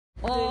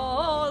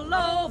all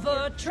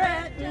over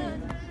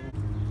Trenton.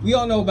 We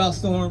all know about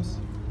storms.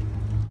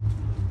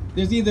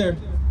 There's either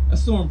a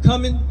storm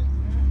coming,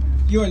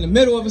 you're in the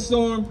middle of a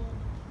storm,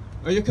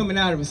 or you're coming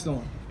out of a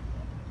storm.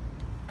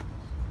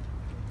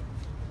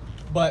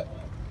 But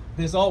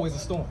there's always a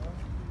storm.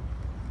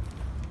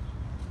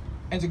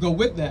 And to go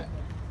with that,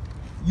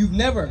 you've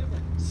never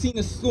seen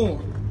a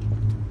storm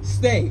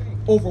stay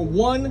over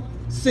one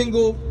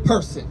single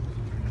person,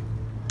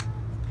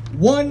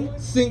 one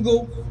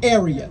single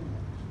area.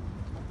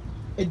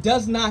 It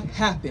does not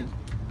happen.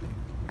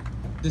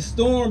 The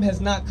storm has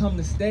not come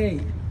to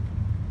stay.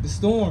 The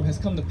storm has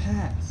come to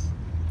pass.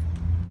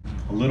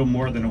 A little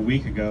more than a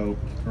week ago,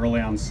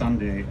 early on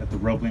Sunday at the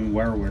Roebling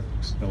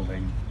Wareworks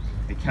building,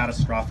 a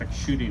catastrophic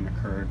shooting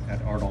occurred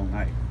at All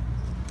Night.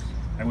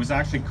 I was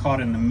actually caught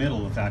in the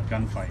middle of that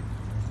gunfight.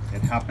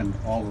 It happened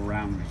all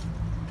around me.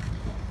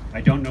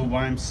 I don't know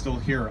why I'm still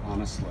here,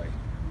 honestly.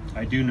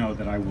 I do know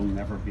that I will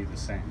never be the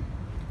same.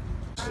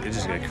 It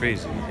just got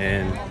crazy,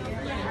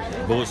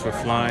 and bullets were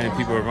flying,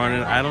 people were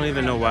running. I don't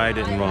even know why I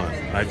didn't run.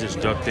 I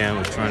just ducked down,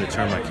 was trying to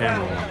turn my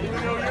camera on.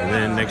 And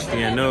then next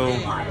thing I know,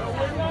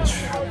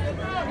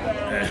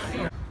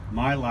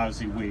 my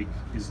lousy week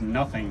is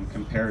nothing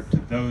compared to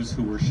those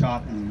who were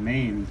shot and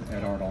maimed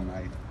at All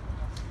Night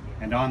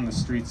and on the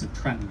streets of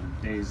Trenton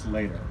days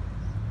later.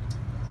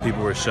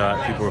 People were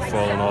shot, people were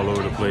falling all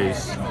over the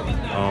place.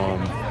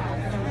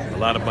 A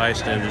lot of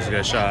bystanders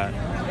got shot.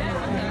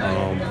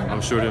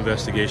 I'm sure the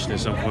investigation at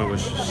some point will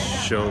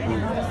show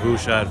who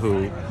shot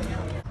who.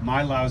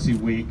 My lousy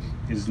week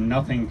is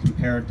nothing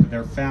compared to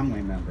their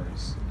family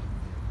members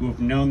who have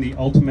known the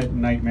ultimate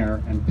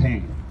nightmare and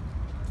pain.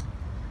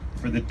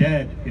 For the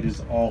dead, it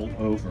is all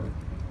over.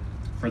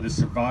 For the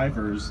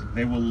survivors,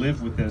 they will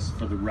live with this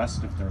for the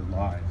rest of their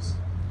lives.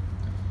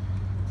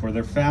 For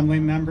their family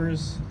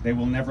members, they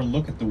will never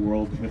look at the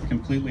world with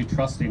completely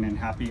trusting and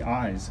happy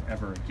eyes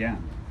ever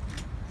again.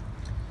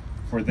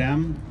 For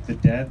them, the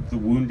dead, the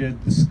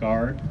wounded, the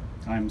scarred,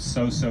 I'm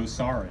so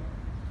sorry.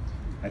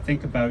 I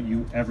think about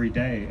you every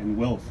day and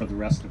will for the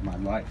rest of my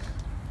life.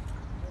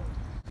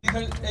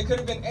 It could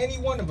have been any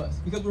one of us,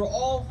 because we're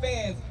all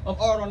fans of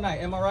All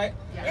Night, am I right?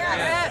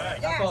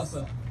 Yes. I thought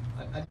so.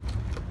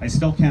 I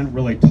still can't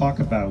really talk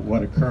about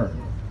what occurred.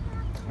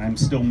 I'm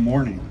still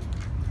mourning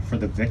for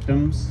the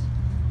victims,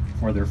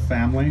 for their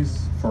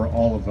families, for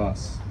all of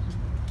us.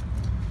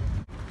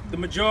 The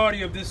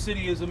majority of this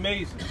city is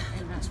amazing.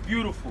 It's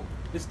beautiful,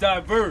 it's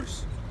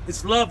diverse,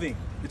 it's loving,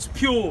 it's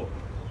pure.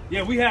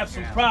 Yeah, we have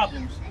some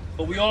problems,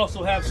 but we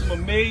also have some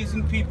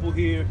amazing people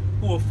here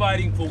who are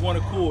fighting for one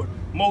accord.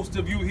 Most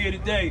of you here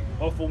today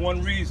are for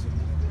one reason.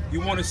 You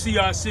want to see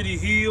our city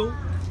heal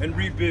and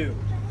rebuild.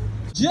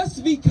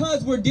 Just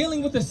because we're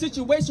dealing with a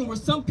situation where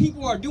some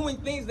people are doing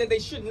things that they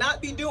should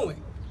not be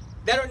doing,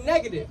 that are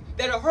negative,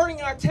 that are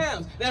hurting our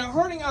towns, that are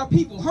hurting our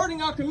people,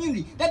 hurting our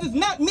community, that does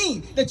not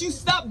mean that you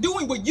stop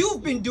doing what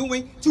you've been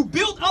doing to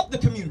build up the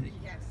community.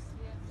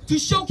 To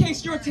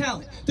showcase your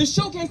talent, to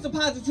showcase the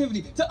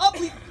positivity, to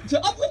uplift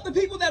the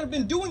people that have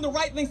been doing the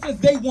right thing since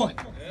day one.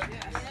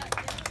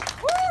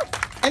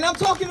 And I'm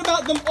talking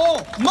about them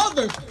all.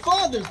 Mothers,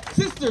 fathers,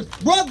 sisters,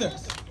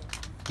 brothers.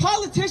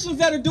 Politicians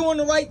that are doing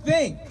the right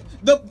thing.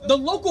 The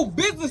local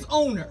business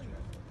owner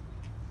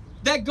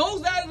that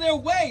goes out of their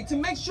way to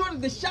make sure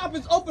that the shop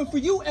is open for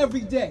you every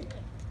day.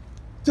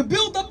 To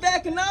build up the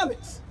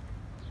economics.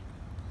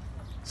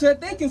 So that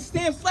they can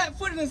stand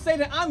flat-footed and say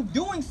that I'm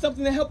doing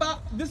something to help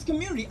out this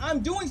community.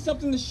 I'm doing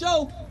something to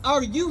show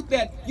our youth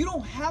that you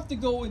don't have to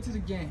go into the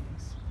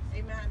gangs.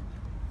 Amen.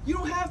 You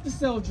don't have to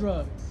sell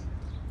drugs.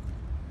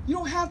 You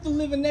don't have to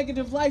live a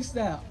negative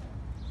lifestyle.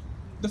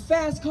 The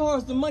fast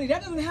cars, the money,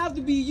 that doesn't have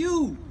to be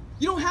you.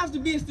 You don't have to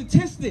be a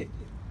statistic.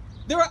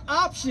 There are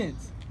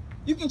options.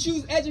 You can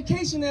choose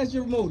education as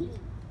your motive.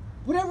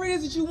 Whatever it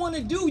is that you want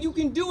to do, you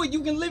can do it. You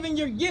can live in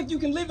your gift. You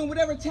can live in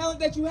whatever talent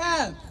that you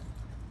have.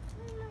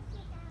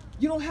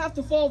 You don't have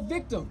to fall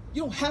victim.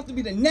 You don't have to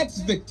be the next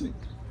victim.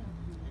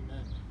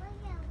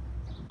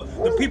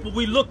 The people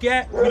we look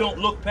at, we don't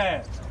look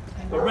past,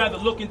 but rather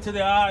look into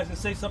their eyes and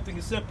say something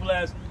as simple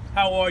as,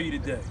 how are you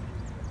today?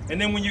 And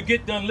then when you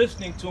get done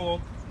listening to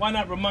them, why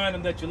not remind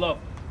them that you love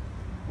them?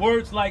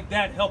 Words like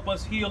that help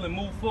us heal and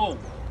move forward.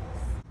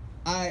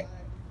 I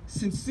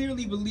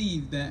sincerely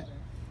believe that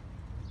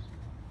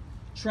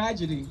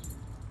tragedy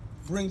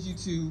brings you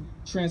to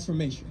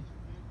transformation.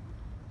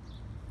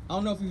 I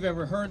don't know if you've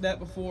ever heard that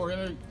before,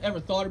 ever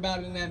thought about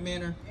it in that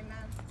manner. Amen.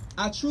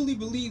 I truly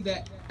believe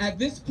that at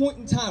this point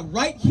in time,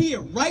 right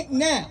here, right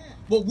now,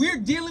 what we're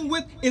dealing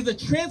with is a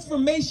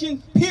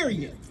transformation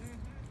period.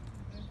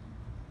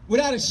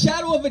 Without a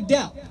shadow of a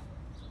doubt.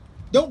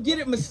 Don't get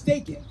it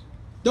mistaken.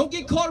 Don't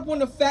get caught up on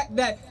the fact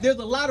that there's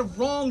a lot of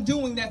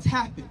wrongdoing that's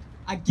happened.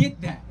 I get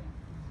that.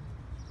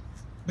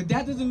 But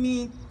that doesn't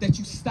mean that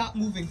you stop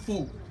moving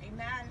forward.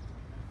 Amen.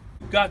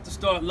 We've got to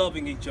start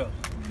loving each other.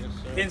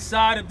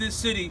 Inside of this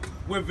city,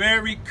 we're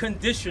very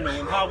conditional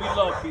in how we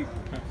love people.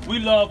 We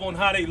love on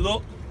how they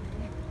look,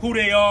 who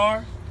they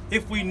are,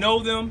 if we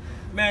know them.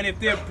 Man, if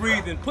they're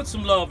breathing, put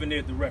some love in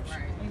their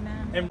direction.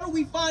 Amen. And how do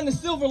we find the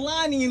silver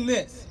lining in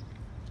this?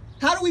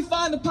 How do we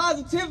find the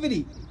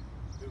positivity?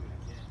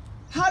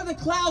 How do the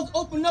clouds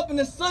open up and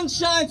the sun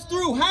shines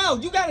through? How?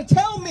 You gotta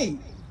tell me.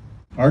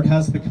 Art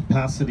has the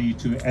capacity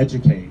to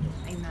educate,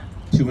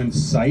 to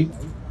incite,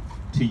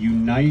 to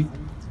unite,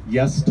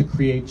 yes, to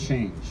create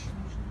change.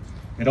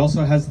 It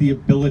also has the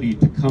ability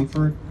to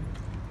comfort,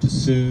 to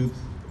soothe,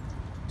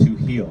 to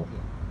heal.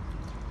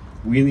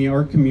 We in the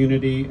art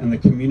community and the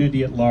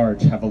community at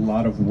large have a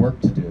lot of work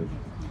to do,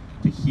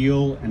 to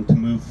heal and to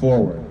move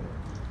forward.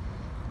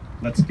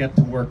 Let's get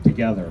to work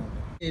together.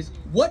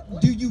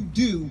 What do you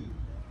do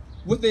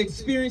with the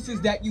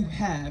experiences that you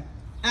have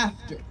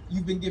after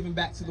you've been given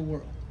back to the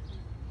world?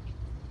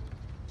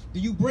 Do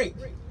you break?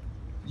 Do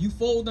you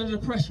fold under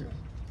the pressure?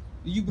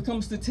 Do you become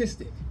a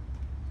statistic?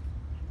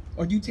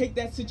 Or do you take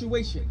that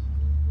situation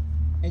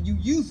and you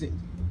use it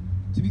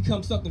to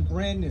become something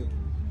brand new,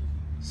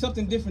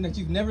 something different that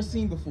you've never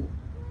seen before?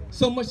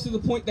 So much to the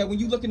point that when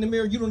you look in the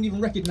mirror, you don't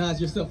even recognize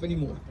yourself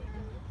anymore.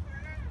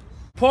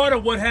 part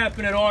of what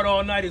happened at Art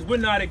All Night is we're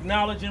not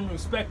acknowledging and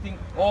respecting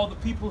all the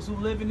peoples who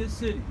live in this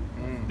city.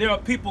 There are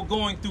people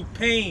going through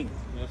pain.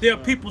 There are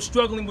people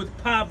struggling with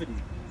poverty.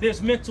 There's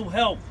mental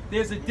health.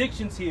 There's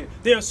addictions here.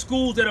 There are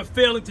schools that are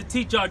failing to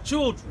teach our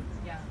children.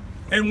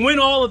 And when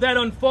all of that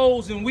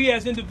unfolds and we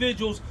as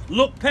individuals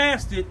look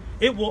past it,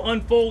 it will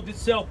unfold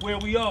itself where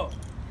we are.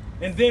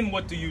 And then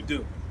what do you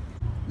do?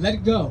 Let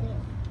it go.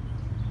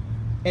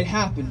 It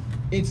happened.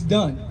 It's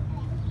done.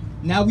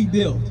 Now we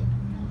build.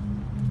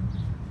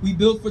 We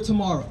build for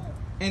tomorrow.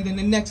 And then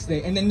the next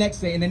day, and the next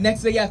day, and the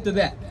next day after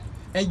that.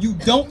 And you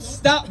don't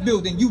stop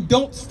building. You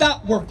don't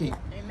stop working.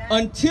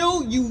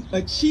 Until you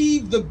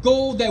achieve the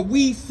goal that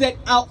we set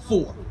out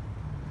for.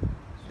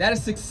 That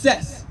is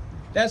success.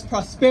 That is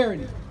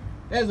prosperity.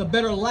 That is a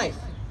better life.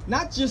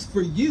 Not just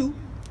for you,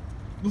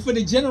 but for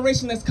the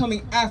generation that's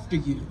coming after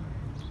you.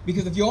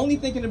 Because if you're only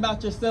thinking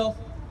about yourself,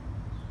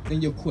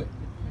 then you'll quit.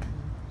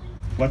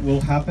 What will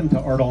happen to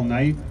Art All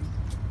Night,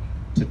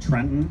 to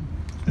Trenton,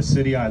 the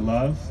city I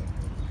love,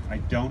 I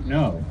don't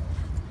know.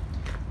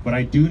 What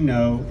I do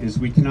know is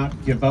we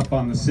cannot give up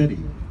on the city,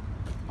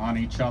 on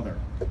each other.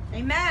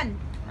 Amen.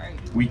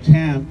 We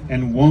can't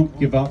and won't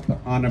give up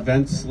on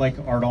events like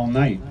Art All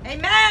Night.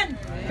 Amen.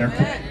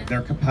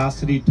 Their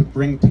capacity to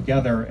bring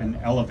together and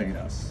elevate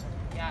us.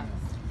 Yes.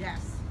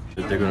 Yes.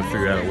 They're going to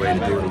figure out a way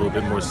to do it a little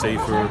bit more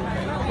safer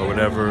or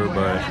whatever,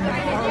 but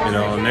you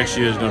know, next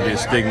year is going to be a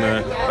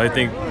stigma. I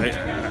think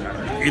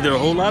either a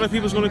whole lot of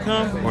people's going to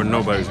come or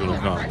nobody's going to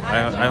come.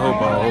 I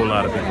hope a whole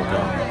lot of people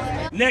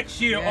come.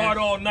 Next year, Art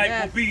All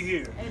Night will be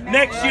here.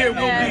 Next year,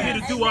 we'll be here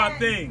to do our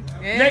thing.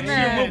 Next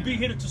year, we'll be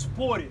here to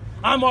support it.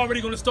 I'm already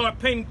going to start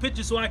painting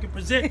pictures so I can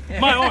present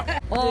my art.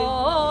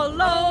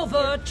 All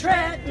over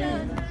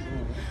Trenton,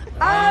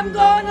 I'm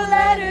gonna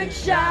let it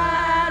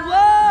shine.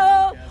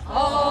 Whoa,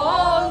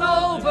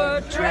 all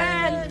over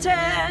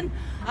Trenton,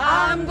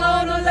 I'm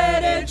gonna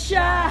let it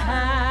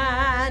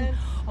shine.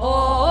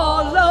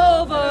 All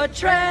over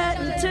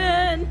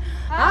Trenton,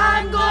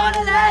 I'm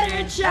gonna let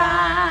it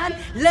shine.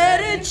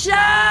 Let it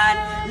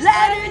shine,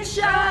 let it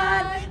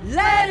shine,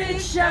 let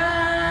it shine.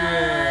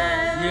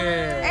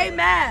 Yeah.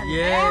 Amen.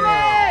 Yeah. Amen.